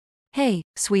Hey,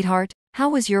 sweetheart, how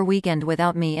was your weekend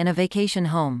without me in a vacation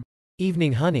home?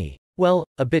 Evening, honey. Well,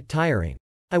 a bit tiring.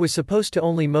 I was supposed to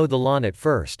only mow the lawn at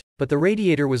first, but the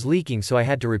radiator was leaking so I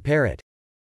had to repair it.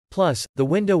 Plus, the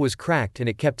window was cracked and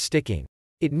it kept sticking.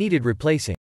 It needed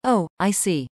replacing. Oh, I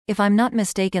see. If I'm not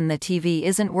mistaken, the TV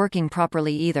isn't working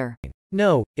properly either.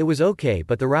 No, it was okay,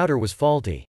 but the router was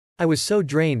faulty. I was so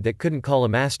drained that couldn't call a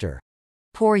master.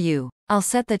 Poor you. I'll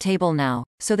set the table now,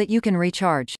 so that you can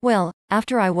recharge. Well,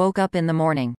 after I woke up in the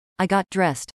morning, I got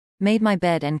dressed, made my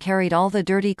bed and carried all the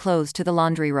dirty clothes to the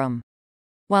laundry room.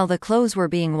 While the clothes were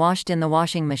being washed in the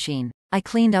washing machine, I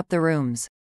cleaned up the rooms.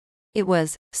 It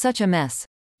was such a mess.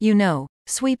 You know,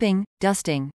 sweeping,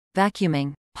 dusting,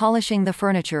 vacuuming, polishing the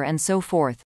furniture and so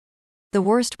forth. The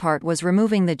worst part was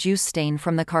removing the juice stain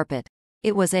from the carpet.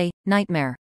 It was a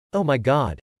nightmare. Oh my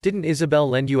God, didn't Isabel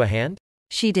lend you a hand?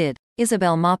 She did.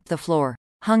 Isabel mopped the floor,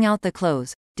 hung out the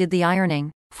clothes, did the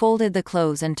ironing, folded the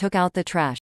clothes and took out the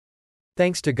trash.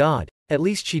 Thanks to God, at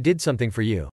least she did something for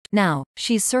you. Now,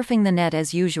 she's surfing the net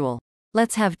as usual.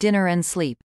 Let's have dinner and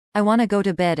sleep. I want to go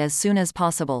to bed as soon as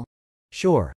possible.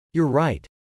 Sure, you're right.